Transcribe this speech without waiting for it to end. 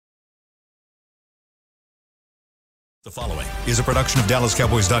The following is a production of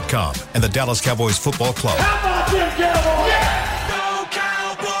DallasCowboys.com and the Dallas Cowboys Football Club. How about them Cowboys? Yeah! Go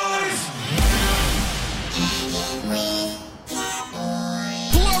Cowboys!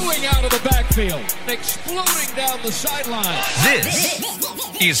 Blowing out of the backfield, exploding down the sideline. This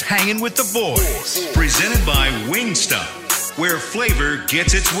is Hanging with the Boys, presented by Wingstop, where flavor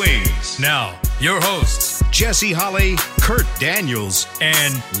gets its wings. Now, your hosts, Jesse Holley, Kurt Daniels,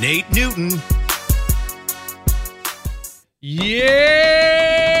 and Nate Newton.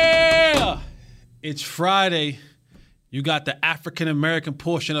 Yeah! It's Friday. You got the African-American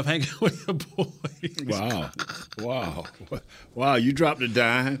portion of Hanging with the Boys. Wow, you dropped a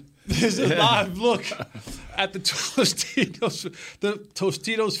dime. This is a live look at the Tostitos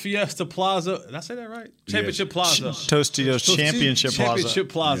Fiesta Plaza. Did I say that right? Championship Plaza. Tostitos Championship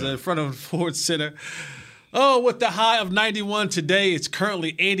Plaza. In front of Ford Center. Oh, with the high of 91 today, it's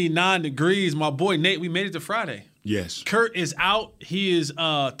currently 89 degrees. My boy Nate, we made it to Friday. Yes. Kurt is out. He is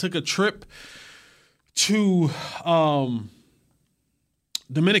took a trip to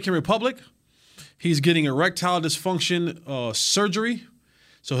Dominican Republic. He's getting erectile dysfunction surgery,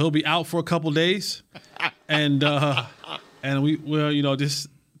 so he'll be out for a couple days. And we just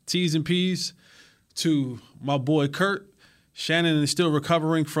T's and P's to my boy Kurt. Shannon is still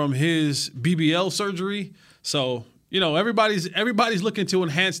recovering from his BBL surgery, so. Everybody's looking to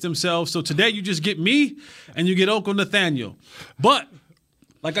enhance themselves. So today you just get me and you get Uncle Nathaniel. But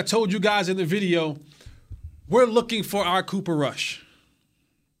like I told you guys in the video, we're looking for our Cooper Rush.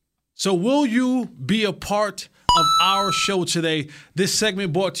 So will you be a part of our show today? This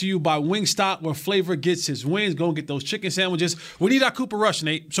segment brought to you by Wingstop, where flavor gets his wings. Go and get those chicken sandwiches. We need our Cooper Rush,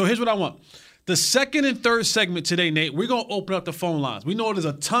 Nate. So here's what I want. The second and third segment today, Nate, we're going to open up the phone lines. We know there's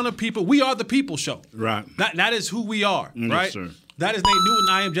a ton of people. We are the people show. Right. That is who we are, right? Yes, sir. That is Nate Newton.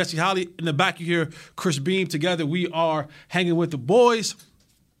 I am Jesse Holley. In the back, you hear Chris Beam. Together, we are Hanging with the Boys.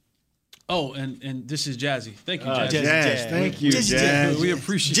 Oh, and this is Jazzy. Thank you, Jazzy. Jazz. Thank you, Jazz. We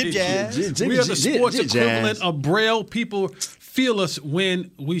appreciate you. Jazz. We are the sports Jazz. equivalent of Braille. People feel us when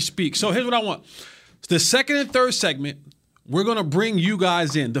we speak. So here's what I want. The second and third segment, we're going to bring you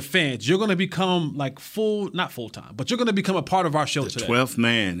guys in, the fans. You're going to become not full-time, but you're going to become a part of our show today. 12th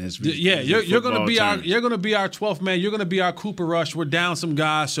man. You're going to be our 12th man. You're going to be our Cooper Rush. We're down some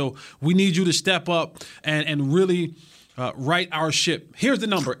guys, so we need you to step up and really right our ship. Here's the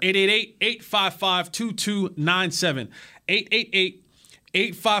number, 888-855-2297.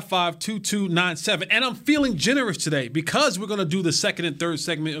 888-855-2297. And I'm feeling generous today because we're going to do the second and third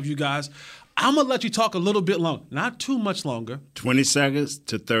segment of you guys. I'm going to let you talk a little bit longer, not too much longer. 20 seconds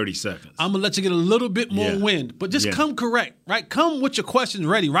to 30 seconds. I'm going to let you get a little bit more wind, but just come correct, right? Come with your questions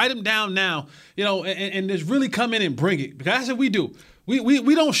ready. Write them down now, and just really come in and bring it. Because that's what we do.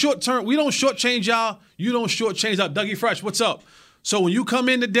 We don't shortchange y'all. You don't shortchange out. Dougie Fresh, what's up? So when you come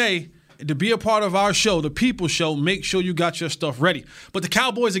in today to be a part of our show, the People Show, make sure you got your stuff ready. But the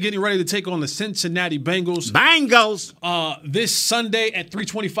Cowboys are getting ready to take on the Cincinnati Bengals. Bengals! This Sunday at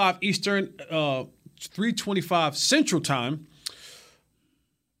 3:25 Eastern, 3:25 Central Time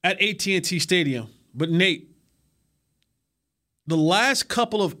at AT&T Stadium. But Nate, the last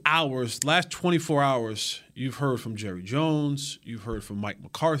couple of hours, last 24 hours, you've heard from Jerry Jones, you've heard from Mike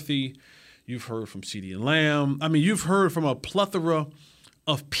McCarthy, you've heard from CeeDee Lamb. I mean, you've heard from a plethora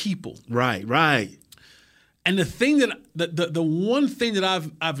of people. Right. And the thing that the one thing that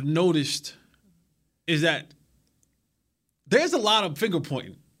I've noticed is that there's a lot of finger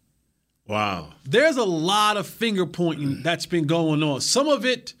pointing. Wow. There's a lot of finger pointing that's been going on. Some of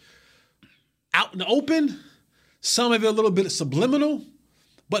it out in the open, some of it a little bit subliminal,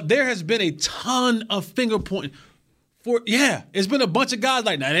 but there has been a ton of finger pointing. It's been a bunch of guys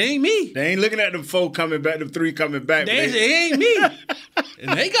like, nah, that ain't me. They ain't looking at them four coming back, them three coming back. It ain't me.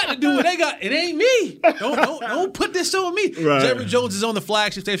 And they got to do what they got. It ain't me. Don't put this on me. Right. Jerry Jones is on the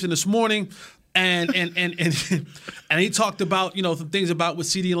flagship station this morning, and he talked about some things about with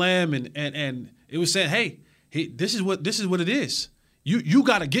CeeDee Lamb, and it was saying, hey, this is what it is. You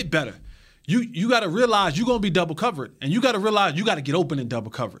got to get better. You got to realize you're gonna be double covered, and you got to realize you got to get open in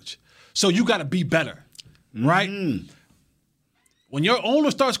double coverage. So you got to be better. Right? When your owner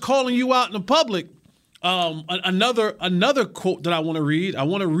starts calling you out in the public, another quote that I want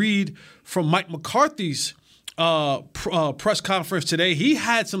to read from Mike McCarthy's press conference today. He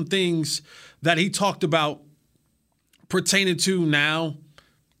had some things that he talked about pertaining to now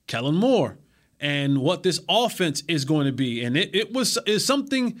Kellen Moore and what this offense is going to be. And it's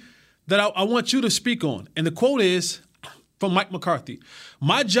something that I want you to speak on. And the quote is from Mike McCarthy.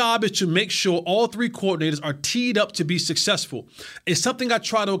 My job is to make sure all three coordinators are teed up to be successful. It's something I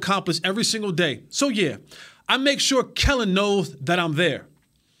try to accomplish every single day. So, yeah, I make sure Kellen knows that I'm there.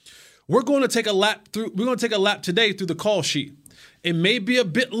 We're going to take a lap today through the call sheet. It may be a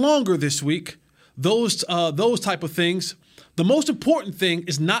bit longer this week. Those type of things. The most important thing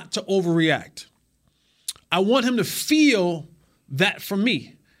is not to overreact. I want him to feel that from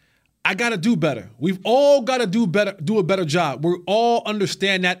me. I got to do better. We've all got to do a better job. We all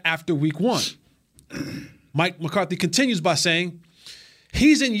understand that after week 1. Mike McCarthy continues by saying,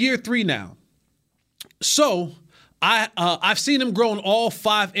 he's in year 3 now. So I've seen him grow in all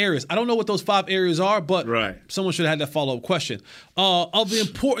 5 areas. I don't know what those 5 areas are, but someone should have had that follow-up question. Of the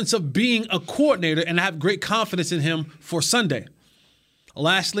importance of being a coordinator, and I have great confidence in him for Sunday.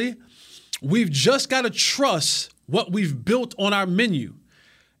 Lastly, we've just got to trust what we've built on our menu.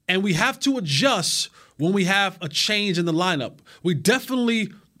 And we have to adjust when we have a change in the lineup. We're definitely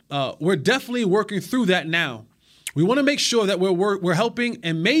working through that now. We want to make sure that we're helping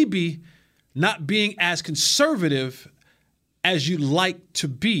and maybe not being as conservative as you'd like to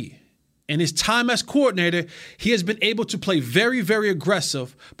be. In his time as coordinator, he has been able to play very, very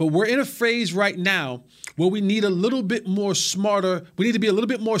aggressive, but we're in a phase right now where we need a little bit more smarter. We need to be a little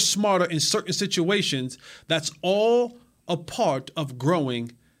bit more smarter in certain situations. That's all a part of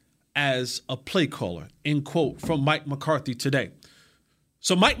growing as a play caller, end quote from Mike McCarthy today.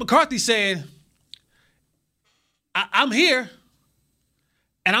 So Mike McCarthy saying, I'm here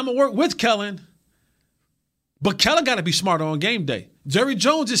and I'm going to work with Kellen, but Kellen got to be smarter on game day. Jerry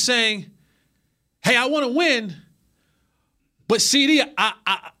Jones is saying, hey, I want to win, but CD,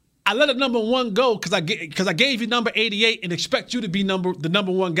 I let a number 1 go because I gave you number 88 and expect you to be the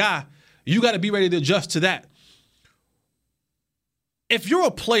number 1 guy. You got to be ready to adjust to that. If you're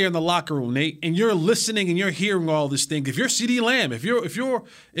a player in the locker room, Nate, and you're listening and you're hearing all these things, if you're CeeDee Lamb, if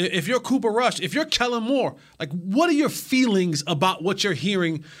you're Cooper Rush, if you're Kellen Moore, like, what are your feelings about what you're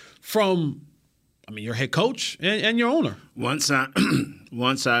hearing from, your head coach and your owner? Once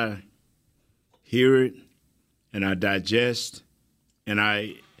I hear it and I digest and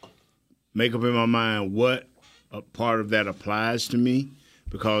I make up in my mind what a part of that applies to me,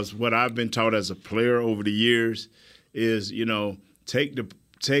 because what I've been taught as a player over the years is,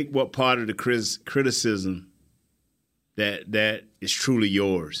 take what part of the criticism that is truly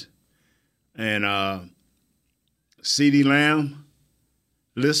yours. And CeeDee Lamb,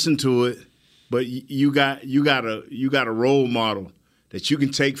 listen to it, but you got a role model that you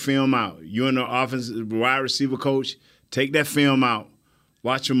can take film out. You're in the offensive wide receiver coach, take that film out.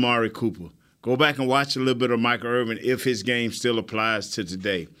 Watch Amari Cooper. Go back and watch a little bit of Michael Irvin if his game still applies to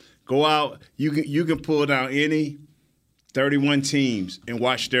today. Go out, you can pull down any 31 teams and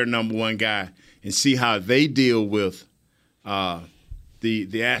watch their number 1 guy and see how they deal with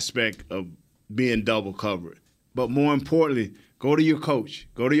the aspect of being double covered. But more importantly, go to your coach,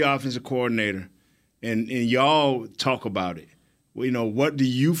 go to your offensive coordinator, and y'all talk about it. What do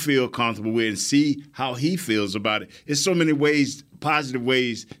you feel comfortable with, and see how he feels about it. There's so many ways, positive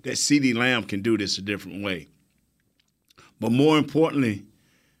ways, that CeeDee Lamb can do this a different way. But more importantly,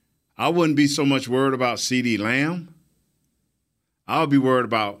 I wouldn't be so much worried about CeeDee Lamb. I would be worried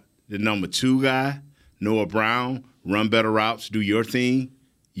about the number 2 guy, Noah Brown. Run better routes, do your thing.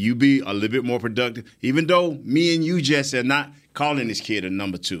 You be a little bit more productive, even though me and you, Jesse, are not calling this kid a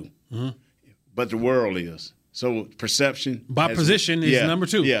number 2. Mm-hmm. But the world is. So perception. By position is number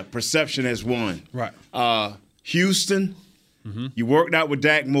 2. Yeah, perception has won. Right. Houston, you worked out with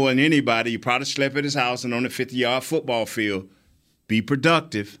Dak more than anybody. You probably slept at his house and on the 50-yard football field. Be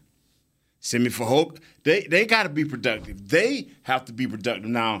productive. Send me for hope. They got to be productive. They have to be productive.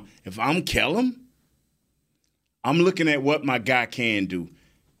 Now, if I'm Kellen, I'm looking at what my guy can do.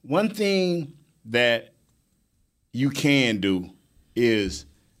 One thing that you can do is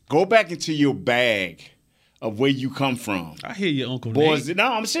go back into your bag of where you come from. I hear you, Uncle Boys, Nate.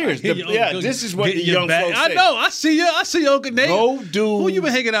 No, I'm serious. This is what the young folks say. I know. I see you. I see you, Uncle Nate. Go do. Who you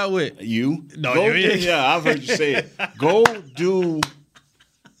been hanging out with? You. No, go you do, yeah, I've heard you say it. Go do,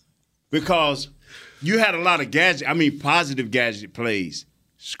 because you had a lot of positive gadget plays.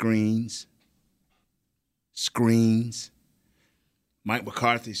 Screens. Mike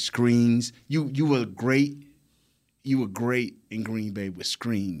McCarthy, screens. You were great. You were great in Green Bay with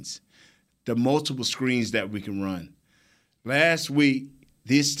screens. The multiple screens that we can run. Last week,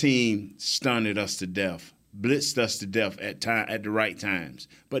 this team stunned us to death, blitzed us to death at the right times,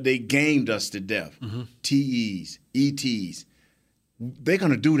 but they gamed us to death. Mm-hmm. TEs, ETs. They're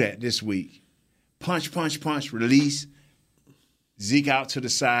going to do that this week. Punch, release. Zeke out to the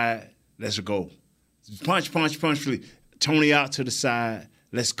side. Let's go. Punch, release. Tony out to the side.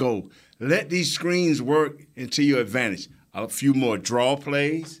 Let's go. Let these screens work into your advantage. A few more draw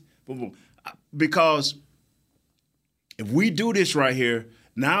plays. Because if we do this right here,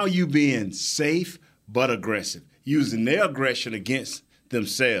 now you being safe but aggressive, using their aggression against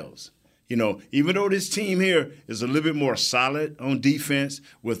themselves. You know, even though this team here is a little bit more solid on defense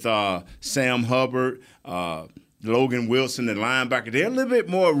with Sam Hubbard, Logan Wilson, the linebacker, they're a little bit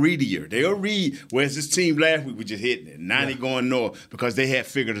more readier. They'll read, whereas this team last week was just hitting it. Now they going north because they had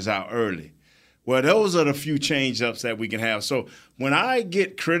figured us out early. Well, those are the few change-ups that we can have. So when I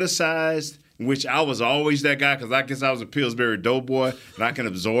get criticized, which I was always that guy because I guess I was a Pillsbury Doughboy and I can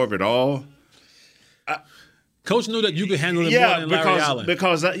absorb it all. Coach knew that you could handle it more than Larry Allen.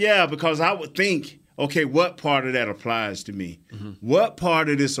 Because I would think, okay, what part of that applies to me? Mm-hmm. What part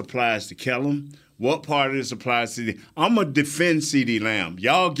of this applies to Kellum? What part of this applies to I'm going to defend CeeDee Lamb.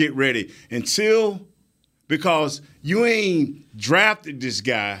 Y'all get ready because you ain't drafted this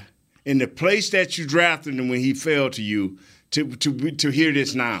guy in the place that you drafted him when he fell to you to hear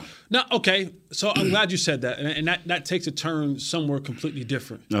this now. No, okay. So I'm glad you said that. And that takes a turn somewhere completely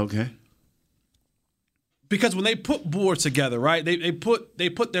different. Okay. Because when they put boards together, right, they put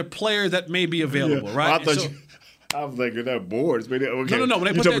their players that may be available, right? I was thinking that boards. But okay. No.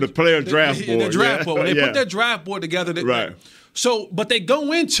 When they put the player draft board. The draft board. When they put their draft board together. Right. But they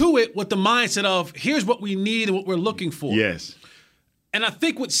go into it with the mindset of, here's what we need and what we're looking for. Yes. And I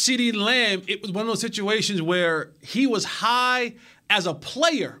think with CeeDee Lamb, it was one of those situations where he was high as a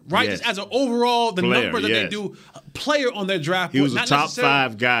player, right? Yes. As an overall, the player, number that they do, player on their draft board. He was a top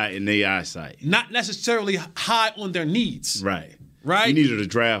 5 guy in their eyesight. Not necessarily high on their needs. Right. Right? We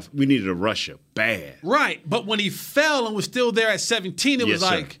needed a rusher bad. Right. But when he fell and was still there at 17, it was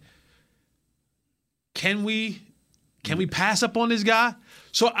like, sir. Can we pass up on this guy?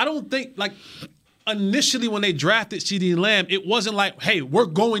 So I don't think, like, initially when they drafted CeeDee Lamb, it wasn't like, hey, we're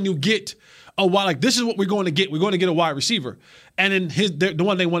going to get this is what we're going to get. We're going to get a wide receiver. And then the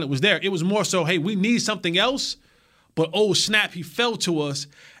one they wanted was there. It was more so, hey, we need something else. But, oh, snap, he fell to us.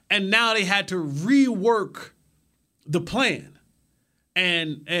 And now they had to rework the plan.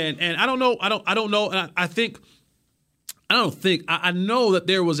 And I don't know. I don't know. And I know that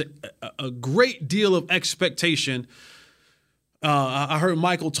there was a great deal of expectation. I heard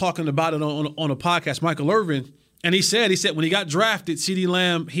Michael talking about it on a podcast, Michael Irvin, and he said when he got drafted, he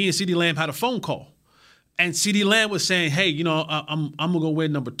and CeeDee Lamb had a phone call, and CeeDee Lamb was saying, "Hey, I'm gonna go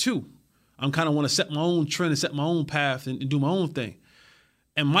win number 2. I'm kind of want to set my own trend and set my own path and do my own thing."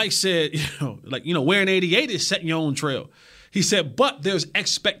 And Mike said, wearing 88 is setting your own trail. He said, but there's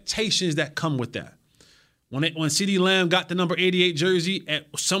expectations that come with that. When CeeDee Lamb got the number 88 jersey, at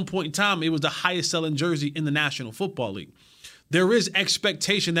some point in time, it was the highest selling jersey in the National Football League. There is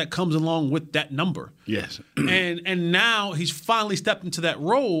expectation that comes along with that number. Yes. And now he's finally stepped into that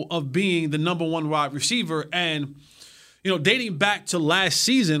role of being the number 1 wide receiver. And, dating back to last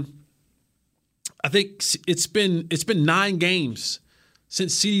season, I think it's been 9 games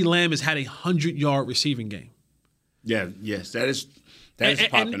since CeeDee Lamb has had a 100-yard receiving game. Yeah, yes, that is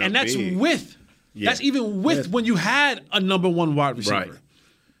popping up. And that's big. That's even with when you had a number 1 wide receiver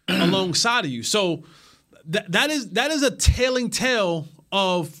alongside of you. So that is a telling tale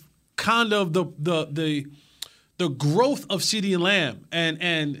of kind of the growth of CeeDee Lamb.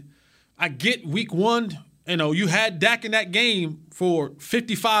 And I get week 1, you had Dak in that game for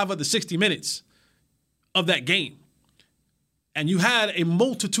 55 of the 60 minutes of that game. And you had a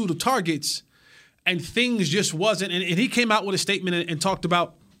multitude of targets, and things just wasn't. And he came out with a statement and talked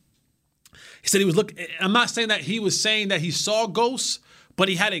about, he said he was looking, I'm not saying that he was saying that he saw ghosts, but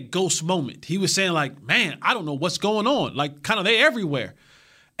he had a ghost moment. He was saying, like, man, I don't know what's going on. Like, kind of they everywhere.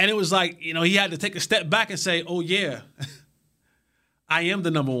 And it was like, he had to take a step back and say, oh, yeah, I am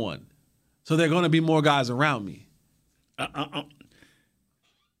the number 1. So there are going to be more guys around me. I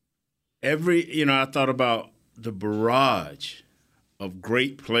thought about the barrage of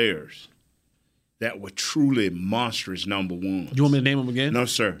great players that were truly monstrous number 1s. You want me to name them again? No,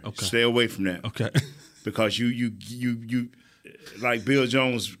 sir. Okay. Stay away from that. Okay. Because you like Bill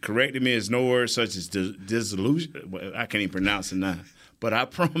Jones corrected me, there's no word such as disillusion. Well, I can't even pronounce it now. But I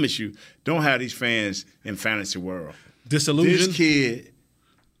promise you, don't have these fans in fantasy world. Disillusion?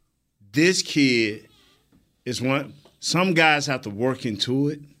 This kid is one. Some guys have to work into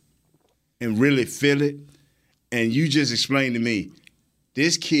it and really feel it. And you just explained to me,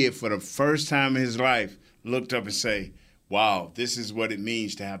 this kid, for the first time in his life, looked up and say, wow, this is what it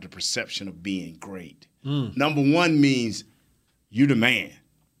means to have the perception of being great. Number 1 means you the man.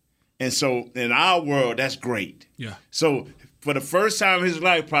 And so in our world, that's great. Yeah. So for the first time in his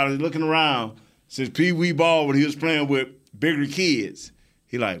life, probably looking around, since Pee Wee ball when he was playing with bigger kids,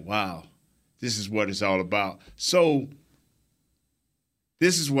 he like, wow, this is what it's all about. So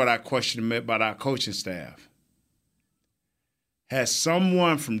this is what I question about our coaching staff. has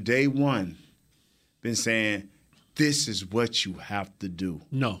someone from day one been saying, this is what you have to do?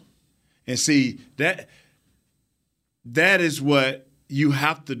 No. And see, that is what you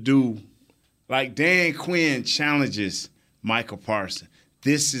have to do. Like Dan Quinn challenges Michael Parsons.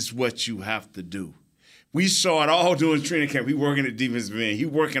 This is what you have to do. We saw it all during training camp. He working at defensive end. He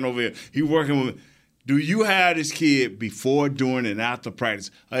working over here. He working with. Do you have this kid before, during, and after practice?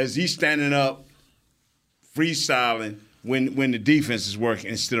 Or is he standing up, freestyling when the defense is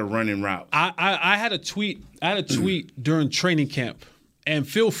working instead of running routes? I had a tweet. During training camp, and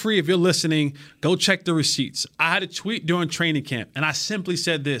feel free if you're listening, go check the receipts. I had a tweet during training camp, and I simply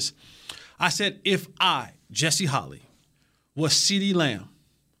said this. I said, if I, Jesse Holley, was CeeDee Lamb,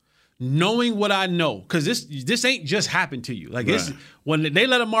 knowing what I know, because this ain't just happened to you. Like right. When they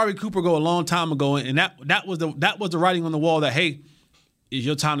let Amari Cooper go a long time ago, and that was the writing on the wall that, hey, it's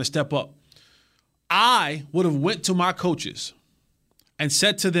your time to step up. I would have went to my coaches and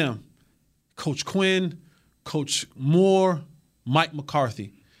said to them, Coach Quinn, Coach Moore, Mike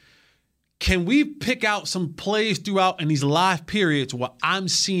McCarthy, can we pick out some plays throughout in these live periods where I'm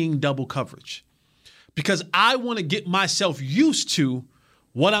seeing double coverage? Because I want to get myself used to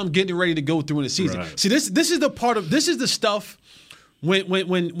what I'm getting ready to go through in the season. Right. See, this is the stuff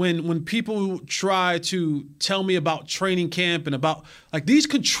when people try to tell me about training camp and about like these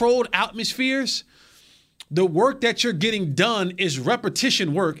controlled atmospheres. The work that you're getting done is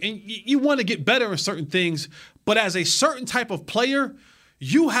repetition work, and you want to get better in certain things. But as a certain type of player,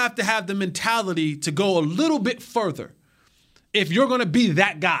 you have to have the mentality to go a little bit further if you're going to be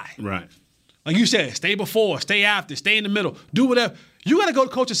that guy. Right. Like you said, stay before, stay after, stay in the middle, do whatever. You got to go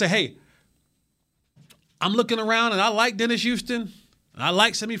to coach and say, hey, I'm looking around and I like Dennis Houston, and I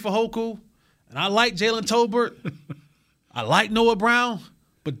like Semi Fehoko, and I like Jalen Tolbert, I like Noah Brown,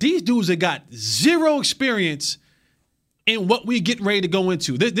 but these dudes have got zero experience in what we get ready to go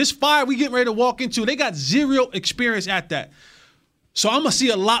into. This fire we get ready to walk into, they got zero experience at that. So I'm going to see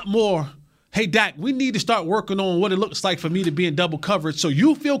a lot more, hey, Dak, we need to start working on what it looks like for me to be in double coverage. So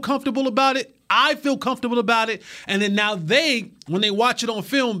you feel comfortable about it. I feel comfortable about it. And then now when they watch it on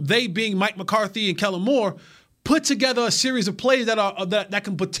film, they being Mike McCarthy and Kellen Moore, put together a series of plays that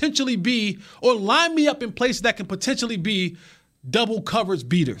can potentially be, or line me up in places that can potentially be double coverage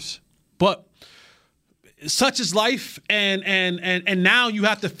beaters. But such is life, and now you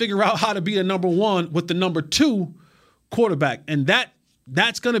have to figure out how to be the number one with the number two quarterback. And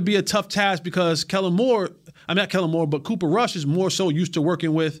that's going to be a tough task because Cooper Rush is more so used to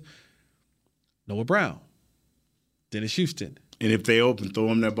working with Noah Brown, Dennis Houston. And if they open, throw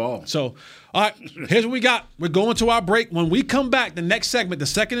them that ball. So, all right, here's what we got. We're going to our break. When we come back, the next segment, the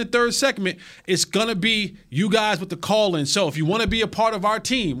second and third segment, it's going to be you guys with the call-in. So if you want to be a part of our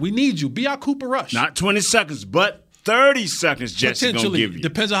team, we need you. Be our Cooper Rush. Not 20 seconds, but 30 seconds Jesse going to give you.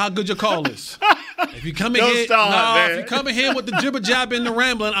 Depends on how good your call is. If you come in here, if you come in here with the jibber jabber and the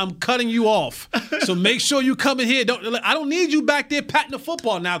rambling, I'm cutting you off. So make sure you come in here. I don't need you back there patting the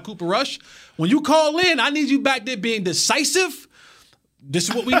football now, Cooper Rush. When you call in, I need you back there being decisive. This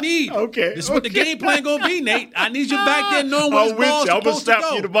is what we need. Okay. This is what the game plan gonna be, Nate. I need you back there knowing where this ball's supposed to go. I'm gonna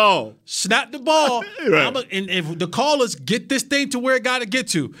snap you the ball. Snap the ball. Right. And if the callers get this thing to where it got to get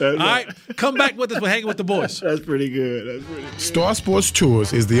to. All right. Come back with us. We're hanging with the boys. That's pretty good. Star Sports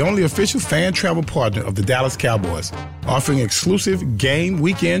Tours is the only official fan travel partner of the Dallas Cowboys, offering exclusive game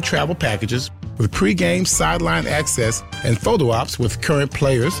weekend travel packages with pregame sideline access and photo ops with current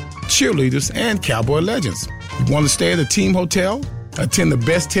players, cheerleaders, and Cowboy legends. You want to stay at a team hotel? Attend the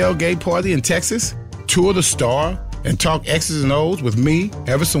best tailgate party in Texas, tour the Star, and talk X's and O's with me,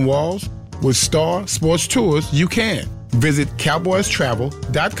 Everson Walls. With Star Sports Tours, you can. Visit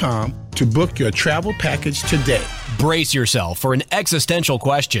cowboystravel.com to book your travel package today. Brace yourself for an existential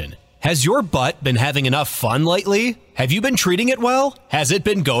question. Has your butt been having enough fun lately? Have you been treating it well? Has it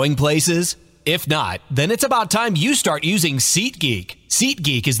been going places? If not, then it's about time you start using SeatGeek.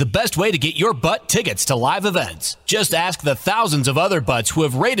 SeatGeek is the best way to get your butt tickets to live events. Just ask the thousands of other butts who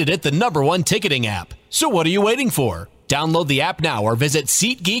have rated it the #1 ticketing app. So what are you waiting for? Download the app now or visit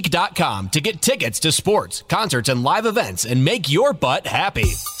SeatGeek.com to get tickets to sports, concerts, and live events and make your butt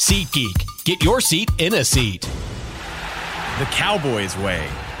happy. SeatGeek. Get your seat in a seat. The Cowboys way,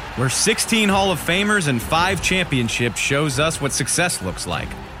 where 16 Hall of Famers and 5 championships shows us what success looks like.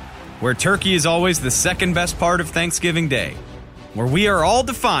 Where turkey is always the second best part of Thanksgiving Day. Where we are all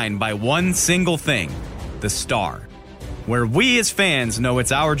defined by one single thing, the star. Where we as fans know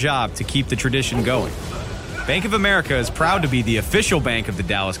it's our job to keep the tradition going. Bank of America is proud to be the official bank of the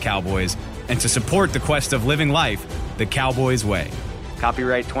Dallas Cowboys and to support the quest of living life the Cowboys way.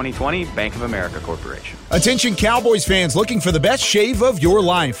 Copyright 2020, Bank of America Corporation. Attention Cowboys fans looking for the best shave of your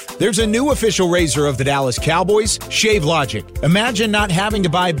life. There's a new official razor of the Dallas Cowboys, Shave Logic. Imagine not having to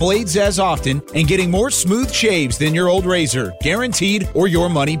buy blades as often and getting more smooth shaves than your old razor, guaranteed or your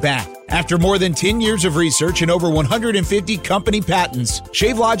money back. After more than 10 years of research and over 150 company patents,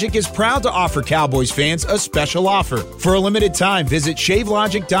 ShaveLogic is proud to offer Cowboys fans a special offer. For a limited time, visit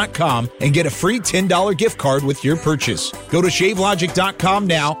ShaveLogic.com and get a free $10 gift card with your purchase. Go to ShaveLogic.com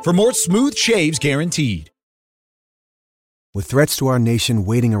now for more smooth shaves guaranteed. With threats to our nation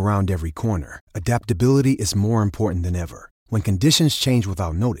waiting around every corner, adaptability is more important than ever. When conditions change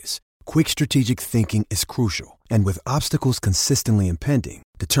without notice, quick strategic thinking is crucial. And with obstacles consistently impending,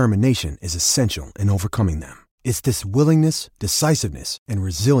 determination is essential in overcoming them. It's this willingness, decisiveness, and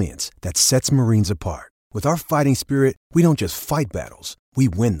resilience that sets Marines apart. With our fighting spirit, we don't just fight battles, we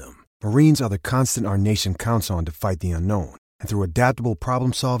win them. Marines are the constant our nation counts on to fight the unknown. And through adaptable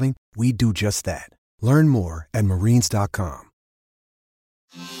problem solving, we do just that. Learn more at Marines.com.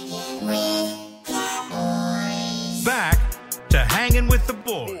 Back to Hanging with the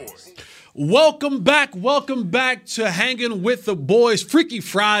Boys. Welcome back to Hanging with the Boys. Freaky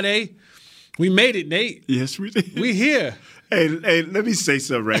Friday. We made it, Nate. Yes, we did. We here. Hey, let me say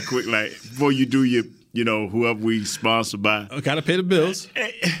something right quick, like before you do your, whoever we sponsored by. I gotta pay the bills.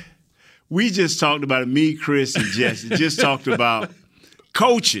 We just talked about it. Me, Chris, and Jesse just talked about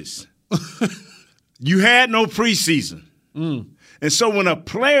coaches. You had no preseason. And so when a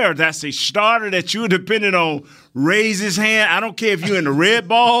player that's a starter that you're dependent on raise his hand, I don't care if you're in the red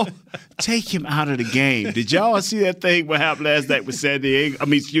ball, take him out of the game. Did y'all see that thing what happened last night with San Diego?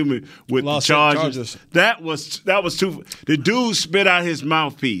 With the Chargers. That was too. The dude spit out his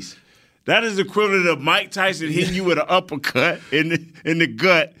mouthpiece. That is equivalent of Mike Tyson hitting you with an uppercut in the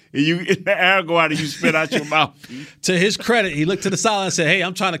gut, and you in the air go out and you spit out your mouth. To his credit, he looked to the side and said, "Hey,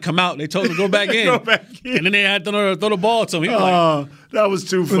 I'm trying to come out." They told him to go back in. And then they had to throw the ball to him. He was that was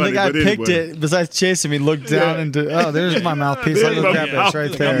too funny. When the guy picked it, besides chasing me, looked down and there's my mouthpiece. Let me grab this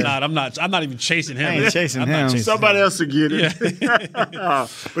right there. I'm not even chasing him. I ain't chasing him. Somebody else will get it. Yeah.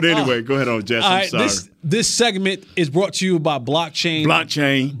 But anyway, go ahead on, Jess. I'm sorry. This segment is brought to you by Blockchain.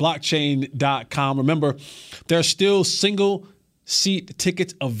 Blockchain.com. Remember, there are still single seat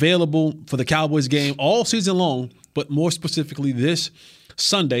tickets available for the Cowboys game all season long, but more specifically this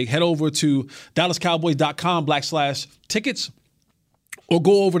Sunday. Head over to DallasCowboys.com/tickets or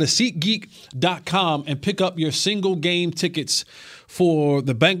go over to SeatGeek.com and pick up your single game tickets for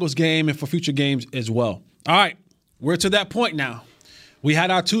the Bengals game and for future games as well. All right, we're to that point now. We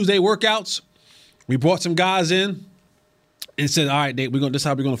had our Tuesday workouts. We brought some guys in and said, all right, Dave, this is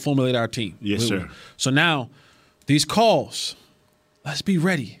how we're going to formulate our team. Yes, sir. So now these calls, let's be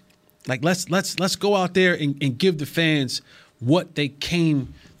ready. Like let's go out there and give the fans what they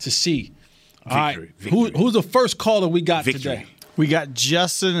came to see. All right. Who's the first caller we got today? We got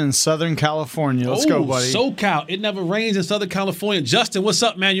Justin in Southern California. Let's go, buddy. SoCal. It never rains in Southern California. Justin, what's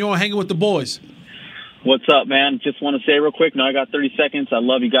up, man? You're on Hanging with the Boys. What's up, man? Just want to say real quick, I got 30 seconds. I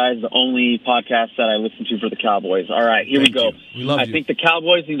love you guys, the only podcast that I listen to for the Cowboys. All right, here we go. We love you. I think the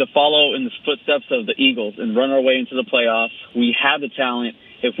Cowboys need to follow in the footsteps of the Eagles and run our way into the playoffs. We have the talent.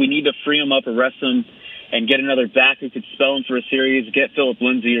 If we need to free them up, arrest them, and get another back who could spell them for a series, get Philip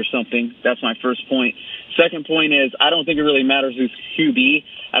Lindsay or something. That's my first point. Second point is I don't think it really matters who's QB.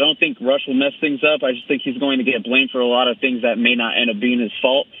 I don't think Rush will mess things up. I just think he's going to get blamed for a lot of things that may not end up being his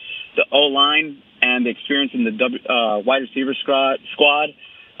fault. The O-line and the experience in the wide receiver squad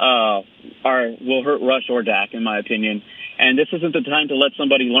will hurt Rush or Dak, in my opinion. And this isn't the time to let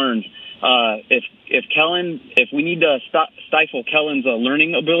somebody learn. If we need to stifle Kellen's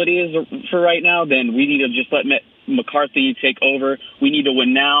learning abilities for right now, then we need to just let McCarthy take over. We need to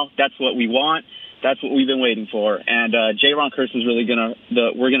win now. That's what we want. That's what we've been waiting for. And Jaron Kearse is really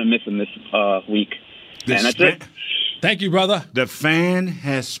we're gonna miss him this week. And that's it. Thank you, brother. The fan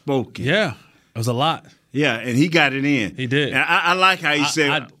has spoken. Yeah, it was a lot. Yeah, and he got it in. He did. And I like how he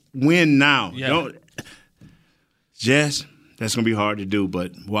said, "Win now." Yeah. Jess, that's gonna be hard to do,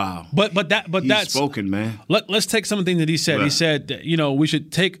 but wow. But that's spoken, man. Let's take something that he said. Right. He said, we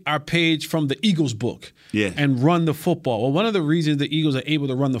should take our page from the Eagles book and run the football. Well, one of the reasons the Eagles are able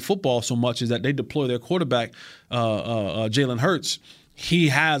to run the football so much is that they deploy their quarterback, Jalen Hurts. He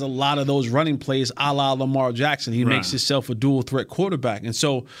has a lot of those running plays a la Lamar Jackson. He makes himself a dual threat quarterback. And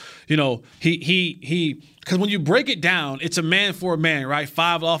so, he Because when you break it down, it's a man for a man, right?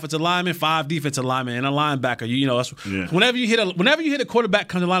 5 offensive linemen, 5 defensive linemen, and a linebacker. Whenever you hit a quarterback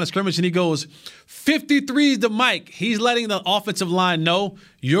come to the line of scrimmage and he goes 53 is the mic, he's letting the offensive line know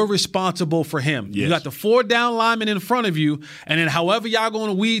you're responsible for him. Yes. You got the 4 down linemen in front of you, and then however y'all going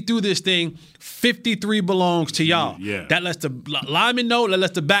to weed through this thing, 53 belongs to y'all. Yeah. That lets the lineman know, that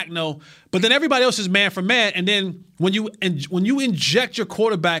lets the back know. But then everybody else is man for man, and then when you inject your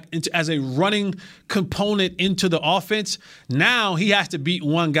quarterback as a running component into the offense, now he has to beat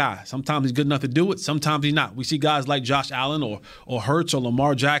one guy. Sometimes he's good enough to do it. Sometimes he's not. We see guys like Josh Allen or Hurts or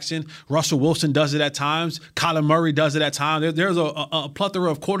Lamar Jackson. Russell Wilson does it at times. Kyler Murray does it at times. There's a plethora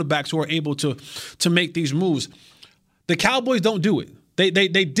of quarterbacks who are able to make these moves. The Cowboys don't do it. They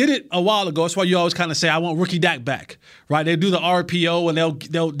did it a while ago. That's why you always kind of say, I want rookie Dak back, right? They do the RPO,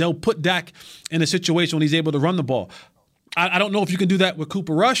 and they'll put Dak in a situation when he's able to run the ball. I don't know if you can do that with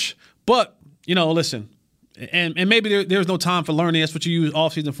Cooper Rush, but, listen, and maybe there's no time for learning. That's what you use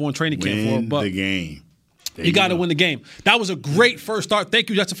offseason for and training camp for. But the game. You got to win the game. That was a great first start. Thank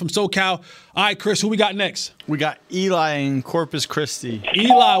you, Justin, from SoCal. All right, Chris, who we got next? We got Eli in Corpus Christi.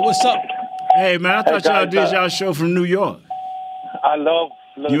 Eli, what's up? Hey, man, I thought y'all did y'all show from New York. I love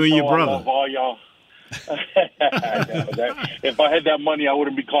you and your brother. I love all y'all. If I had that money, I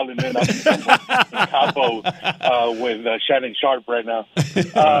wouldn't be calling in. I'd be in Cabo with Shannon Sharp right now.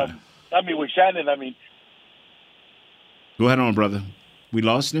 With Shannon, Go ahead on, brother. We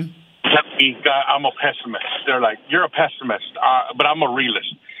lost him? I'm a pessimist. They're like, you're a pessimist, but I'm a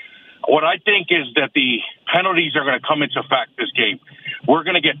realist. What I think is that the penalties are going to come into effect this game. We're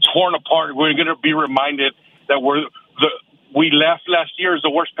going to get torn apart. We're going to be reminded that we left last year as the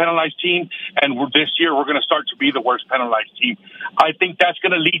worst penalized team, and this year we're going to start to be the worst penalized team. I think that's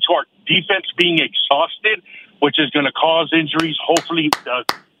going to lead to our defense being exhausted, which is going to cause injuries. Hopefully it does.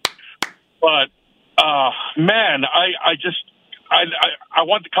 But, man, I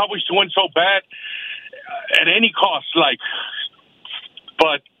want the Cowboys to win so bad at any cost,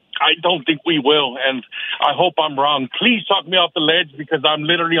 but I don't think we will, and I hope I'm wrong. Please talk me off the ledge because I'm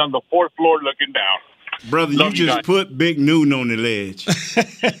literally on the 4th floor looking down. Brother, you just put Big Noon on the ledge.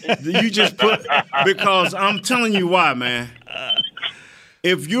 You just put – because I'm telling you why, man.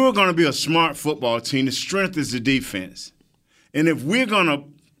 If you're going to be a smart football team, the strength is the defense. And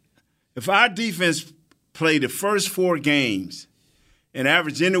if our defense play the first 4 games and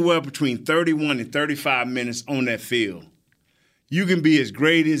average anywhere between 31 and 35 minutes on that field, you can be as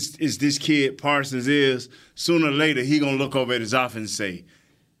great as this kid Parsons is. Sooner or later, he going to look over at his offense and say,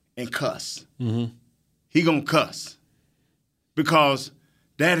 and cuss. Mm-hmm. He going to cuss because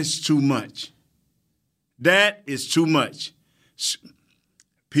that is too much. That is too much.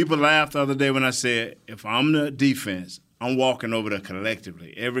 People laughed the other day when I said, if I'm the defense, I'm walking over there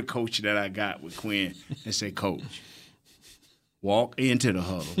collectively, every coach that I got with Quinn, and say, Coach, walk into the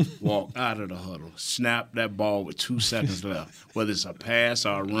huddle, walk out of the huddle, snap that ball with 2 seconds left. Whether it's a pass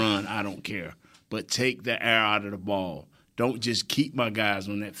or a run, I don't care. But take the air out of the ball. Don't just keep my guys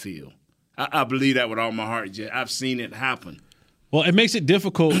on that field. I believe that with all my heart. I've seen it happen. Well, it makes it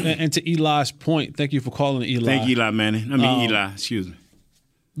difficult, and to Eli's point, thank you for calling Eli. Thank you, Eli Manning. Eli, excuse me.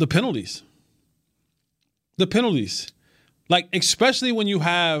 The penalties. Especially when you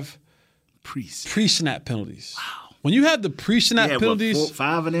have pre-snap penalties. Wow. When you have the pre-snap penalties.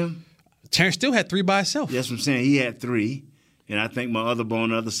 5 of them? Terrence Steele had 3 by himself. That's what I'm saying. He had 3, and I think my other boy on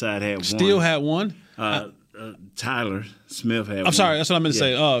the other side had 1. Steele had 1. Tyler Smith had 1. I'm sorry, that's what I meant to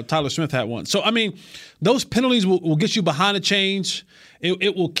say. Tyler Smith had 1. So, those penalties will get you behind the change.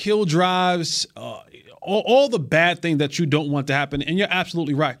 It will kill drives, all the bad things that you don't want to happen. And you're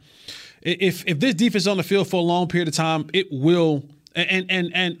absolutely right. If this defense is on the field for a long period of time, it will.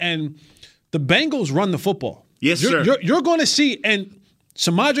 And the Bengals run the football. Yes, sir. You're going to see, and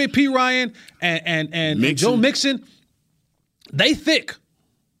Samaje Perine and Joe Mixon, they thick.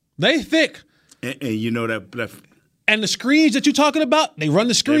 And you know that. And the screens that you're talking about, they run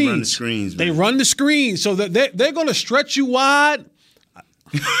the screens. They run the screens, man. They run the screens. So that they're going to stretch you wide.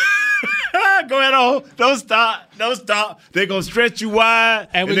 Go ahead on. Don't stop. They're going to stretch you wide,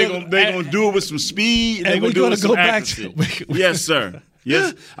 and they're going to do it with some speed, and they're going to go back to yes, sir.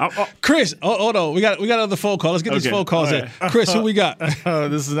 Yes. Chris, hold on. We got another phone call. Let's get these phone calls in. Chris, who we got? Oh,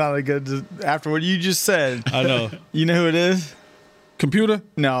 this is not a good – after what you just said. I know. You know who it is? Computer?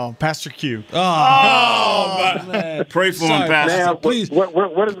 No, Pastor Q. Oh, man. Pray for him, Pastor. Man, please.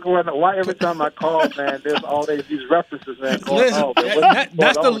 What is going on? Why every time I call, man, there's all these references, man, going on. Man.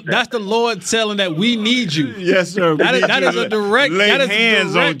 That's the Lord telling that we need you. Yes, sir. That is a direct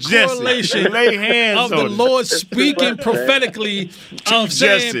Jesse. correlation Lay hands of the Lord speaking prophetically of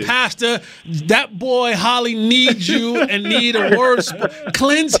saying, Jesse. Pastor, that boy Holly needs you and need a word.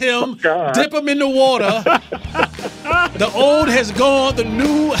 Cleanse him, dip him in the water. The old has gone, the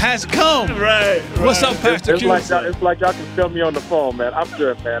new has come. Right. What's up, Pastor Q? It's like y'all can tell me on the phone, man. I'm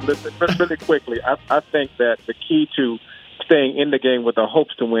good, man. Listen, really quickly, I think that the key to staying in the game with the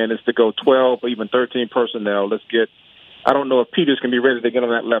hopes to win is to go 12 or even 13 personnel. I don't know if Peters can be ready to get on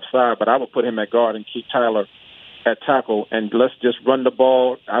that left side, but I would put him at guard and keep Tyler at tackle, and let's just run the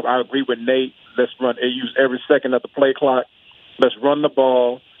ball. I agree with Nate. Let's use every second of the play clock. Let's run the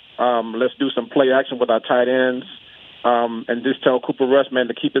ball. Let's do some play action with our tight ends. And just tell Cooper Rush, man,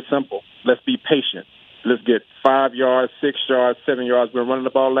 to keep it simple. Let's be patient. Let's get 5 yards, 6 yards, 7 yards. We were running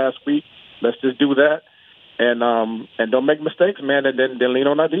the ball last week. Let's just do that. And don't make mistakes, man, and then lean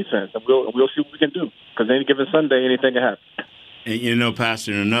on our defense. And we'll see what we can do. Because any given Sunday, anything can happen. And,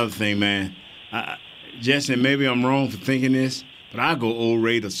 Pastor, another thing, man, Jesse, maybe I'm wrong for thinking this, but I go old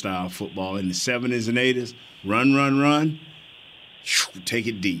Raider-style football in the 70s and 80s. Run. Take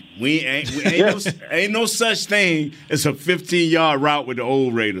it deep. Ain't no such thing as a 15-yard route with the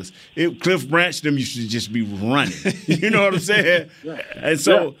old Raiders. Cliff Branch, them used to just be running. You know what I'm saying? And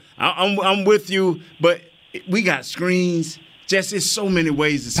so I'm with you, but we got screens. Just it's so many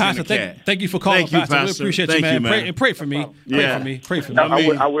ways to skin a cat. Thank you for calling, Pastor. We appreciate you, man. Pray for me. Pray for me.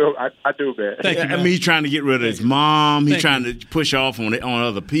 I will. I do, man. Thank you, man. I mean, he's trying to get rid of his mom. He's trying to push off on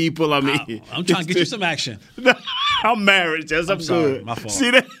other people. I'm trying to get you some action. I'm married, Jess. I'm sorry. good. My fault.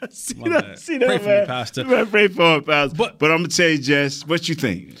 See that? See that, Pray man? for me, Pastor. Man, pray for him, Pastor. But I'm going to tell you, Jess, what you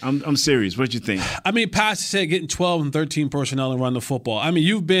think? I'm serious. What you think? I mean, Pastor said getting 12 and 13 personnel and run the football. I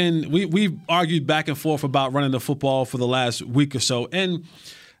mean, we've argued back and forth about running the football for the last week or so. And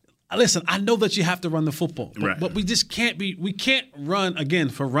listen, I know that you have to run the football, but we just can't run, again,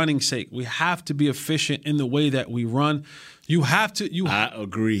 for running's sake. We have to be efficient in the way that we run. I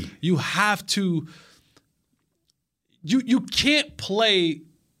agree. You have to – You can't play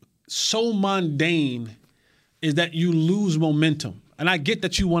so mundane is that you lose momentum. And I get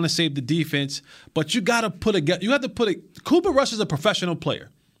that you want to save the defense, but you have to put Cooper Rush is a professional player,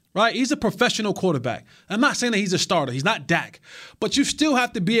 right? He's a professional quarterback. I'm not saying that he's a starter. He's not Dak. But you still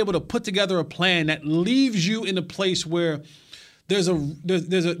have to be able to put together a plan that leaves you in a place where there's a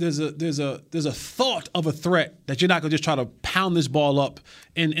thought of a threat that you're not going to just try to pound this ball up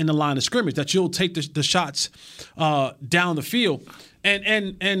in the line of scrimmage, that you'll take the shots down the field.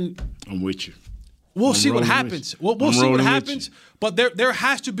 And I'm with you. We'll see what happens. We'll see what happens. But there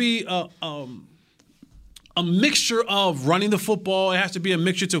has to be a mixture of running the football. It has to be a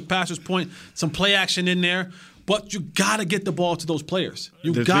mixture, to Pastor's point, some play action in there. But you got to get the ball to those players.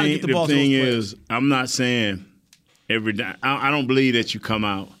 You got to get the ball to those players. The thing is, I'm not saying every time. I don't believe that you come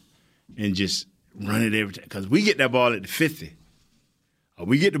out and just run it every time. Because we get that ball at the 50. Or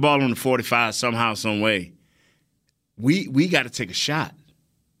we get the ball on the 45 somehow, some way. We got to take a shot.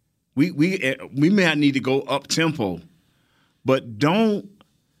 We may not need to go up tempo, but don't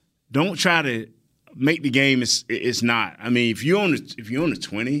try to make the game it's not. I mean, if you're on the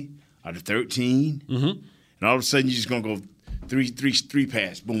 20 or the 13, and all of a sudden you're just gonna go three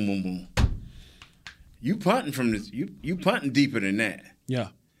pass, boom, boom, boom. You punting from this. You punting deeper than that. Yeah.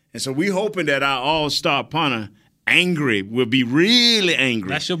 And so we hoping that our all-star punter, angry, will be really angry.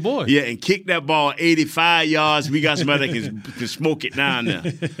 That's your boy. Yeah, and kick that ball 85 yards. We got somebody that can smoke it down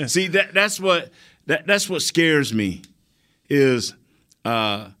there. See, that's what scares me is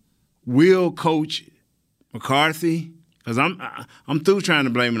will Coach McCarthy, because I'm through trying to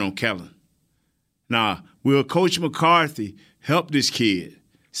blame it on Kellen. Now, will Coach McCarthy help this kid?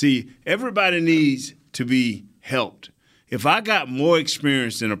 See, everybody needs to be helped. If I got more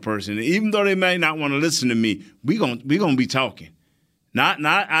experience than a person, even though they may not want to listen to me, we gonna be talking. Not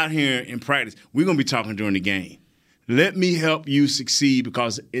out here in practice. We're gonna be talking during the game. Let me help you succeed,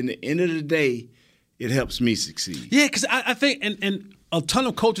 because in the end of the day, it helps me succeed. Yeah, because I think and a ton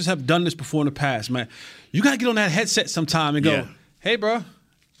of coaches have done this before in the past, man. You gotta get on that headset sometime and go, hey, bro,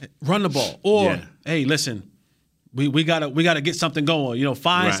 run the ball. Or, hey, listen, we gotta get something going.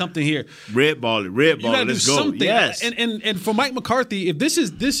 Find something here. Red ball, let's go. Something. Yes. And for Mike McCarthy, if this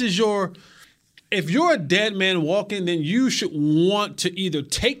is if you're a dead man walking, then you should want to either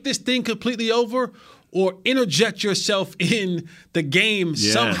take this thing completely over or interject yourself in the game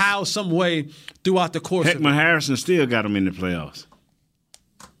somehow, some way throughout the course. Heckman Harrison still got him in the playoffs.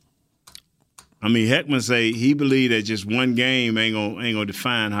 I mean, Heckman say he believed that just one game ain't gonna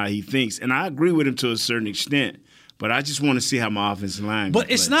define how he thinks, and I agree with him to a certain extent. But I just want to see how my offensive line. But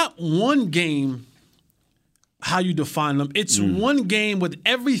it's not one game how you define them. It's one game with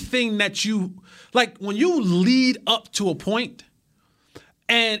everything that you like. When you lead up to a point,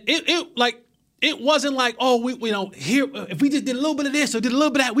 and it wasn't like, oh, we here if we just did a little bit of this or did a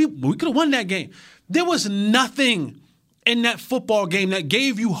little bit of that, we could have won that game. There was nothing in that football game that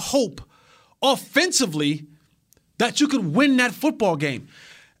gave you hope offensively that you could win that football game.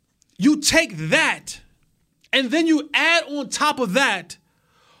 You take that, and then you add on top of that,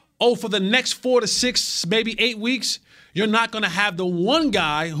 for the next 4 to 6, maybe 8 weeks, you're not going to have the one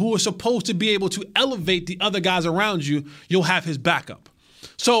guy who is supposed to be able to elevate the other guys around you. You'll have his backup.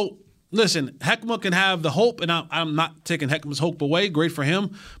 So, listen, Heckman can have the hope, and I'm not taking Heckman's hope away. Great for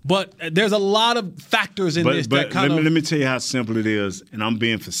him. But there's a lot of factors in this that kind of... Let me tell you how simple it is, and I'm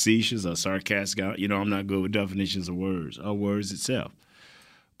being facetious or sarcastic. I'm not good with definitions of words or words itself.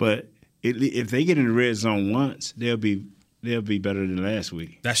 But if they get in the red zone once, they'll be better than last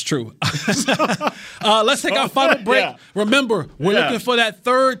week. That's true. Let's take our final break. Yeah. Remember, we're looking for that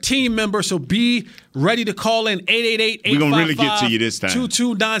third team member, so be ready to call in 888-855-2297. We're going to really get to you this time.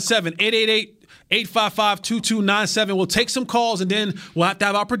 2297. 888-855-2297. We'll take some calls, and then we'll have to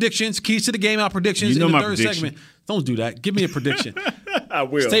have our predictions, keys to the game, our predictions in the third segment. Don't do that. Give me a prediction. I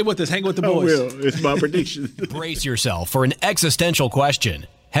will. Stay with us. Hang with the boys. I will. It's my prediction. Brace yourself for an existential question.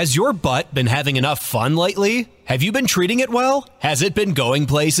 Has your butt been having enough fun lately? Have you been treating it well? Has it been going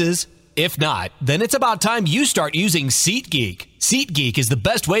places? If not, then it's about time you start using SeatGeek. SeatGeek is the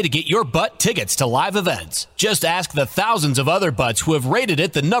best way to get your butt tickets to live events. Just ask the thousands of other butts who have rated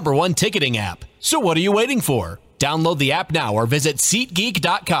it the #1 ticketing app. So what are you waiting for? Download the app now or visit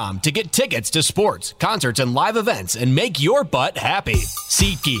SeatGeek.com to get tickets to sports, concerts, and live events and make your butt happy.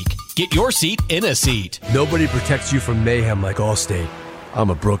 SeatGeek. Get your seat in a seat. Nobody protects you from mayhem like Allstate. I'm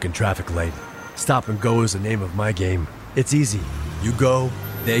a broken traffic light. Stop and go is the name of my game. It's easy. You go,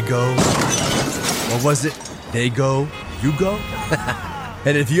 they go. What was it? They go, you go?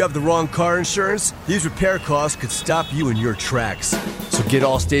 And if you have the wrong car insurance, these repair costs could stop you in your tracks. So get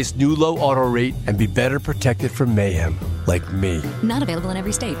Allstate's new low auto rate and be better protected from mayhem, like me. Not available in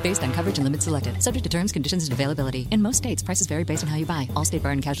every state based on coverage and limits selected. Subject to terms, conditions, and availability. In most states, prices vary based on how you buy. Allstate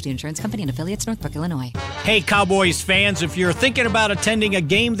Bar and Casualty Insurance Company and affiliates, Northbrook, Illinois. Hey, Cowboys fans, if you're thinking about attending a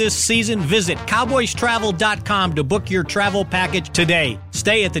game this season, visit cowboystravel.com to book your travel package today.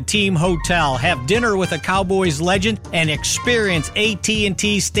 Stay at the team hotel, have dinner with a Cowboys legend, and experience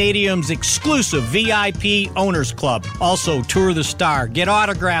AT&T Stadium's exclusive VIP Owners Club. Also, tour the Star, get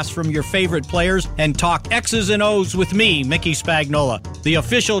autographs from your favorite players, and talk X's and O's with me, Mickey Spagnola. The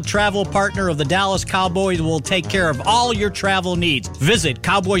official travel partner of the Dallas Cowboys will take care of all your travel needs. Visit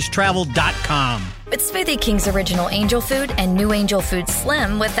cowboystravel.com. With Smoothie King's original Angel Food and new Angel Food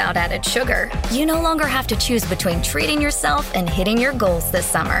Slim without added sugar, you no longer have to choose between treating yourself and hitting your goals this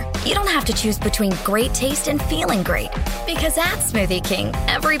summer. You don't have to choose between great taste and feeling great. Because at Smoothie King,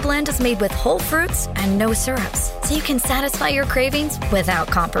 every blend is made with whole fruits and no syrups, so you can satisfy your cravings without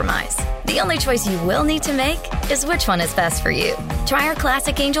compromise. The only choice you will need to make is which one is best for you. Try our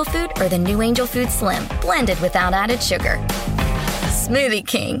classic Angel Food or the new Angel Food Slim, blended without added sugar. Smoothie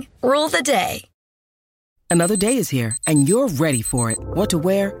King, rule the day. Another day is here, and you're ready for it. What to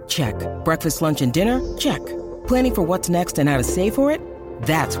wear? Check. Breakfast, lunch, and dinner? Check. Planning for what's next and how to save for it?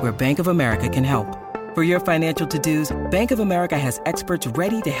 That's where Bank of America can help. For your financial to-dos, Bank of America has experts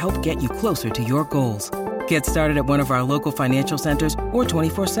ready to help get you closer to your goals. Get started at one of our local financial centers or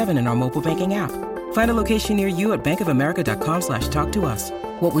 24/7 in our mobile banking app. Find a location near you at bankofamerica.com/talktous.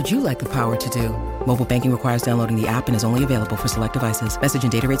 What would you like the power to do? Mobile banking requires downloading the app and is only available for select devices. Message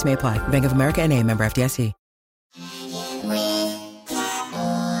and data rates may apply. Bank of America NA, member FDIC.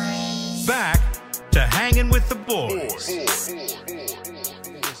 Back to Hanging with the Boys.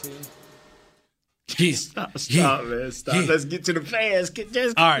 Stop, man. Stop. Yeah. Let's get to the fans.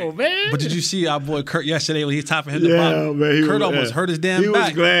 Just all right, on, man. But did you see our boy Kurt yesterday when he was time for him to bottom? Man, Kurt almost hurt his damn back. He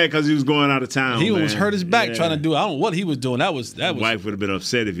was glad because he was going out of town. He almost hurt his back trying to do it. I don't know what he was doing. That was. My wife would have been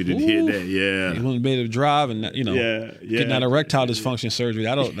upset if you didn't hear that. Yeah. He wouldn't have been able to drive and getting out of erectile dysfunction surgery.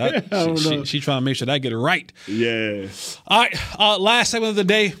 I don't know. She trying to make sure that I get it right. Yeah. All right. Last segment of the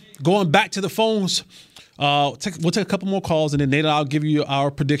day. Going back to the phones. We'll take a couple more calls, and then Nate and I'll give you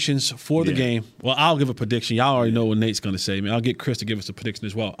our predictions for the game. Well, I'll give a prediction. Y'all already know what Nate's going to say. Man, I'll get Chris to give us a prediction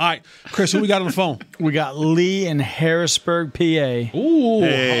as well. All right, Chris, who we got on the phone? We got Lee in Harrisburg, PA. Ooh,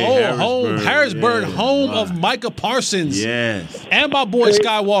 Harrisburg, home of Micah Parsons. Yes. And my boy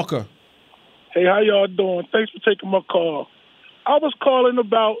Skywalker. Hey, how y'all doing? Thanks for taking my call. I was calling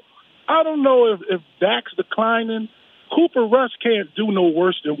about I don't know if Dak's declining. Cooper Rush can't do no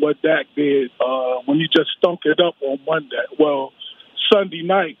worse than what Dak did when he just stunk it up on Sunday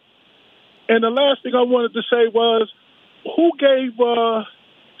night. And the last thing I wanted to say was, who gave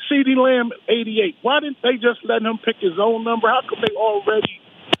CeeDee Lamb 88? Why didn't they just let him pick his own number? How come they already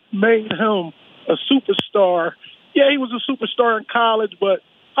made him a superstar? Yeah, he was a superstar in college, but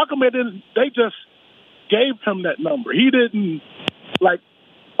how come they just gave him that number? He didn't,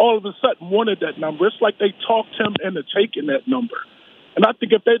 all of a sudden wanted that number. It's like they talked him into taking that number. And I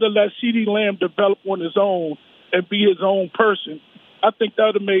think if they'd have let CeeDee Lamb develop on his own and be his own person, I think that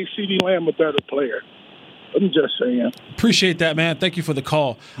would have made CeeDee Lamb a better player. I'm just saying. Appreciate that, man. Thank you for the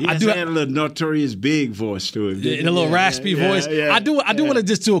call. He had a little Notorious Big voice to him. In a little raspy voice. Yeah, I do want to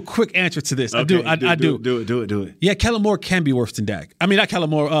just do a quick answer to this. Okay, I do. Do it. Yeah, Kellen Moore can be worse than Dak. I mean, not Kellen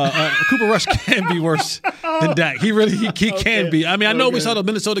Moore. Cooper Rush can be worse than Dak. He can be. I mean, I know we saw the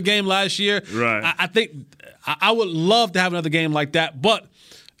Minnesota game last year. Right. I think I would love to have another game like that. But,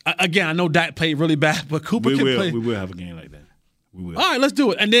 again, I know Dak played really bad, but Cooper can play. We will have a game like that. We will. All right, let's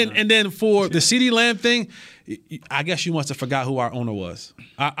do it. And then for the CeeDee Lamb thing, I guess you must have forgot who our owner was.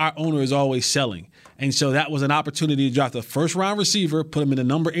 Our owner is always selling. And so that was an opportunity to drop the first-round receiver, put him in the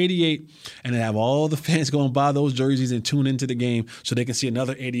number 88, and then have all the fans go and buy those jerseys and tune into the game so they can see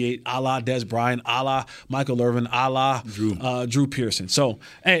another 88, a la Des Bryant, a la Michael Irvin, a la Drew Pearson. So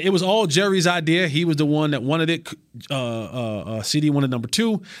hey, it was all Jerry's idea. He was the one that wanted it. CD wanted number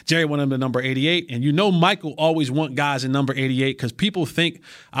 2. Jerry wanted the number 88. And you know Michael always want guys in number 88 because people think,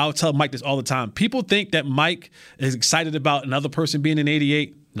 I'll tell Mike this all the time, people think that Mike is excited about another person being in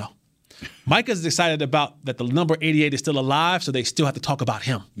 88. Mike is excited about that the number 88 is still alive, so they still have to talk about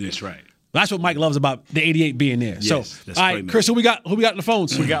him. That's right. That's what Mike loves about the 88 being there. Yes, so, all right, Chris, who we got on the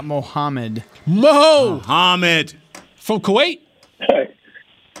phones? We got Mohammed. Mohammed. From Kuwait? Hey.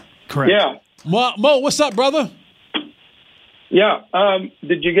 Correct. Yeah. Mo, what's up, brother? Yeah.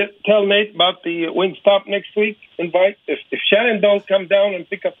 Did you tell Nate about the Wingstop next week invite? If Shannon don't come down and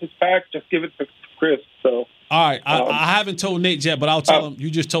pick up his pack, just give it to Chris. So. All right, I haven't told Nate yet, but I'll tell him. You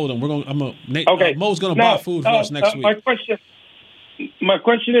just told him. Nate. Okay. Mo's going to buy food for us next week. My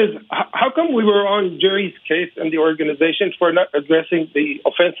question is, how come we were on Jerry's case and the organization for not addressing the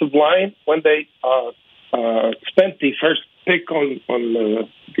offensive line when they spent the first pick on the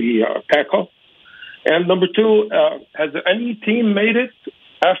tackle? And number 2, has any team made it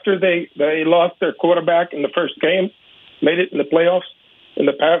after they lost their quarterback in the first game, made it in the playoffs in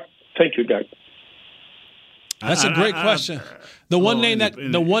the past? Thank you, guys. That's a great question. The one name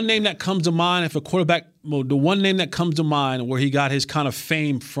that comes to mind, if a quarterback, the one name that comes to mind where he got his kind of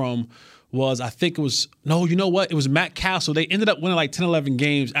fame from was, I think it was, you know what? It was Matt Castle. They ended up winning like 10, 11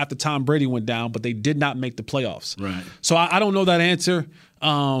 games after Tom Brady went down, but they did not make the playoffs. Right. So I don't know that answer.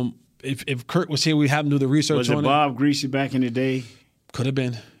 If Kurt was here, we'd have him do the research on it. Was it Bob Greasy back in the day? Could have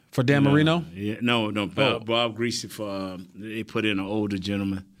been. For Dan Marino? Yeah, no. Bob Greasy, they put in an older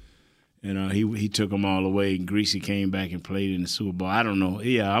gentleman. And he took them all away, and Greasy came back and played in the Super Bowl. I don't know.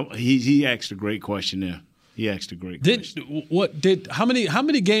 Yeah, he asked a great question there. How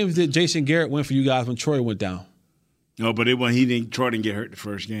many games did Jason Garrett win for you guys when Troy went down? No, but Troy didn't get hurt the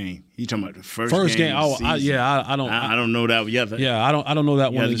first game. He talking about the first game. I don't know that yet. Yeah, I don't know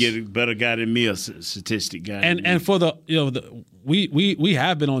that you one. You got to get a better guy than me, a statistic guy. And for we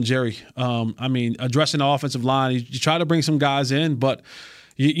have been on Jerry. Addressing the offensive line. You try to bring some guys in, but.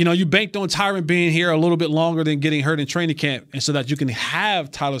 You banked on Tyron being here a little bit longer than getting hurt in training camp, and so that you can have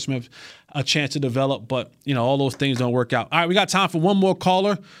Tyler Smith a chance to develop. But all those things don't work out. All right, we got time for one more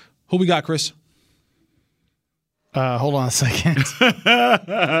caller. Who we got, Chris? Hold on a second.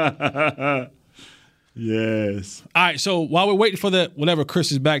 Yes. All right. So while we're waiting for whatever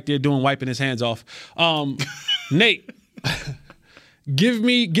Chris is back there doing, wiping his hands off, Nate, give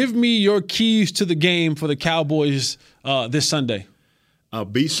me your keys to the game for the Cowboys this Sunday.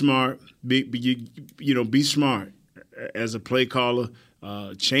 Be smart. Be smart as a play caller.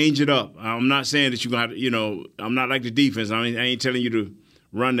 Change it up. I'm not saying that you're going to I'm not like the defense. I ain't telling you to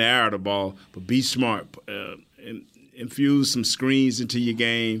run the air of the ball, but be smart. Infuse some screens into your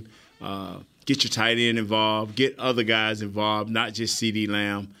game. Get your tight end involved. Get other guys involved, not just CeeDee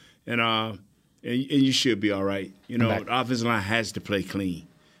Lamb. And you should be all right. The offensive line has to play clean.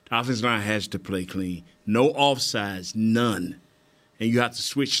 No offsides, none. And you have to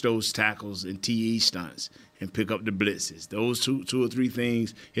switch those tackles and TE stunts and pick up the blitzes. Those two or three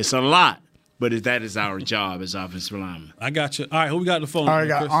things, it's a lot, but that is our job as offensive linemen. I got you. All right, who we got on the phone? All right, I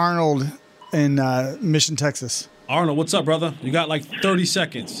got Arnold in Mission, Texas. Arnold, what's up, brother? You got like 30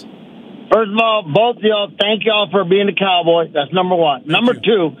 seconds. First of all, both of y'all, thank y'all for being a Cowboy. That's number 1. Number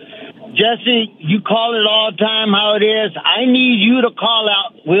 2, Jesse, you call it all the time how it is. I need you to call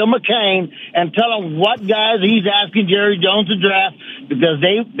out Will McClain and tell him what guys he's asking Jerry Jones to draft, because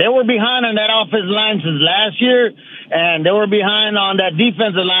they were behind on that offensive line since last year, and they were behind on that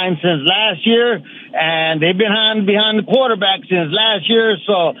defensive line since last year, and they've been behind the quarterback since last year.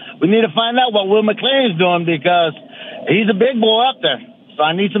 So we need to find out what Will McClain is doing, because he's a big boy up there. So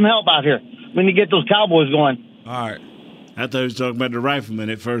I need some help out here. We need to get those Cowboys going. All right. I thought he was talking about the rifleman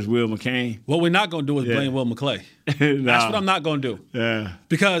at first, Will McClain. What we're not going to do is blame Will McClay. That's what I'm not going to do. Yeah.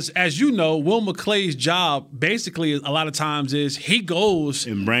 Because, as you know, Will McClay's job basically a lot of times is he goes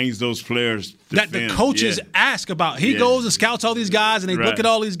and brings those players that the coaches ask about. He goes and scouts all these guys, and they look at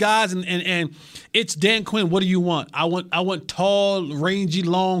all these guys, and it's Dan Quinn. What do you want? I want tall, rangy,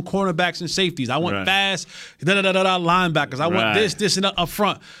 long cornerbacks and safeties. I want fast linebackers. I want this, and up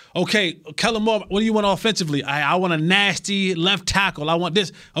front. Okay, Kellen Moore, what do you want offensively? I want a nasty left tackle. I want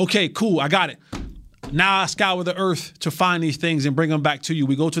this. Okay, cool. I got it. Now I scour the earth to find these things and bring them back to you.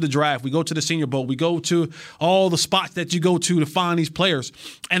 We go to the draft. We go to the Senior Bowl. We go to all the spots that you go to find these players.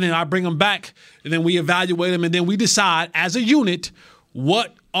 And then I bring them back, and then we evaluate them, and then we decide as a unit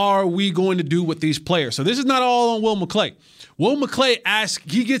what are we going to do with these players. So this is not all on Will McClay. Will McClay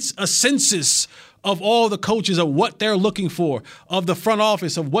he gets a census of all the coaches of what they're looking for, of the front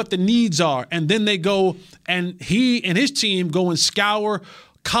office, of what the needs are. And then they go, and he and his team go and scour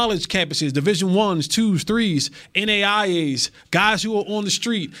college campuses, Division I's, 2's, 3's, NAIAs, guys who are on the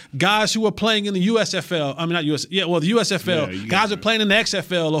street, guys who are playing in the USFL. I mean, not US. Yeah, well, the USFL. Guys are playing in the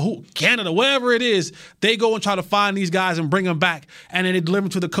XFL or Canada, wherever it is. They go and try to find these guys and bring them back, and then they deliver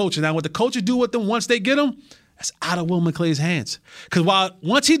them to the coaches. Now, what the coaches do with them once they get them, that's out of Will McClay's hands. Because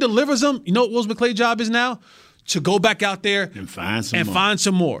once he delivers them, you know what Will McClay's job is now? To go back out there and find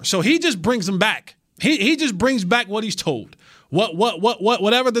some more. So he just brings them back. He just brings back what he's told.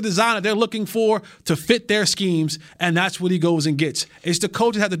 Whatever the designer they're looking for to fit their schemes, and that's what he goes and gets. It's the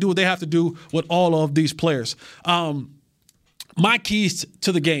coaches have to do what they have to do with all of these players. My keys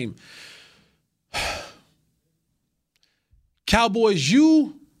to the game. Cowboys,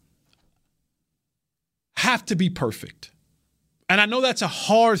 you have to be perfect. And I know that's a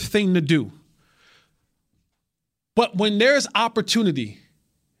hard thing to do. But when there's opportunity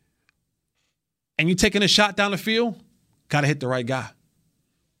and you're taking a shot down the field, got to hit the right guy.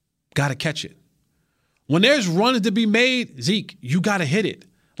 Got to catch it. When there's runs to be made, Zeke, you got to hit it.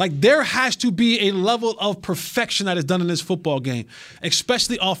 Like, there has to be a level of perfection that is done in this football game,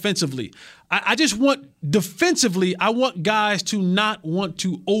 especially offensively. I just want, defensively, I want guys to not want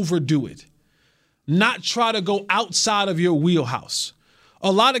to overdo it. Not try to go outside of your wheelhouse.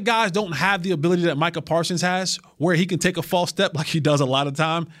 A lot of guys don't have the ability that Micah Parsons has, where he can take a false step like he does a lot of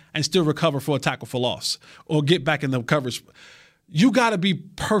time and still recover for a tackle for loss or get back in the coverage. You got to be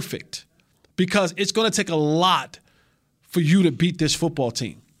perfect, because it's going to take a lot for you to beat this football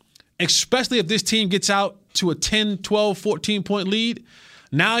team, especially if this team gets out to a 10, 12, 14-point lead.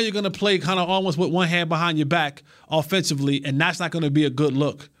 Now you're going to play kind of almost with one hand behind your back offensively, and that's not going to be a good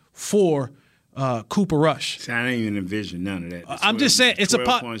look for Cooper Rush. See, I didn't even envision none of that. I'm just saying, it's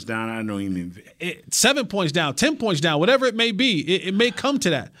 12 points down. I don't even 7 points down, 10 points down, whatever it may be. It may come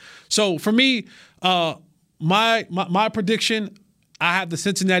to that. So for me, my prediction, I have the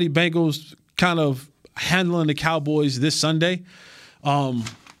Cincinnati Bengals kind of handling the Cowboys this Sunday. I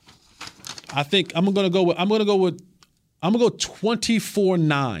think I'm gonna go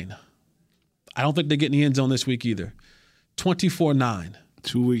 24-9. I don't think they get in the end zone this week either. 24-9.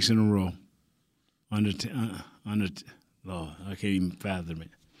 2 weeks in a row. Lord, I can't even fathom it.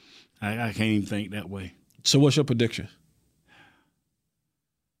 I can't even think that way. So what's your prediction?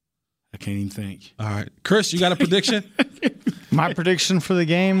 I can't even think. All right. Chris, you got a prediction? My prediction for the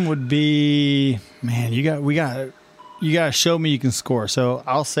game would be, man, you got to show me you can score. So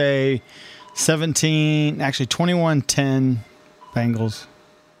I'll say 21-10 Bengals.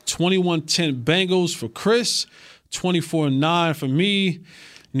 21-10 Bengals for Chris. 24-9 for me.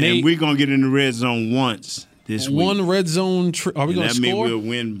 Nate, and we're going to get in the red zone once this week. One red zone trip. Are we going to score? That means we'll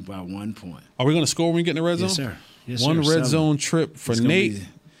win by 1 point. Are we going to score when we get in the red zone? Yes, sir. Yes, one sir. red zone trip for Nate.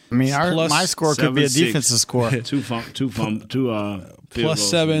 My score could be a defensive score. Two plus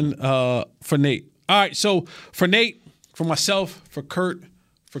 7 for Nate. All right, so for Nate, for myself, for Kurt,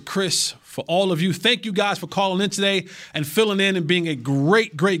 for Chris, for all of you, thank you guys for calling in today and filling in and being a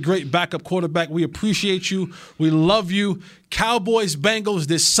great, great, great backup quarterback. We appreciate you. We love you. Cowboys, Bengals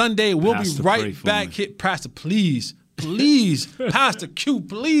this Sunday. We'll be right back. Hit Pastor, please please, Pastor Q,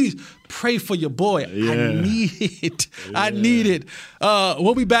 please pray for your boy. Yeah. I need it. I need it.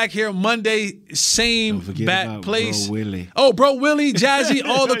 We'll be back here Monday, same back place. Bro Willie. Oh, Bro Willie, Jazzy,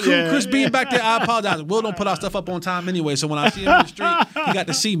 all the crew, Chris Bean back there. I apologize. Will don't put our stuff up on time anyway, so when I see him in the street, he got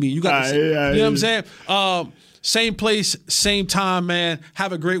to see me. You got to see me. You know what I'm saying? Same place, same time, man.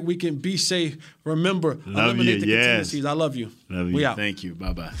 Have a great weekend. Be safe. Remember, eliminate the contingencies. I love you. Love you. We out. Thank you.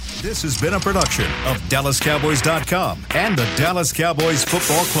 Bye-bye. This has been a production of DallasCowboys.com and the Dallas Cowboys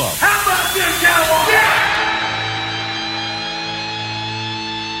Football Club.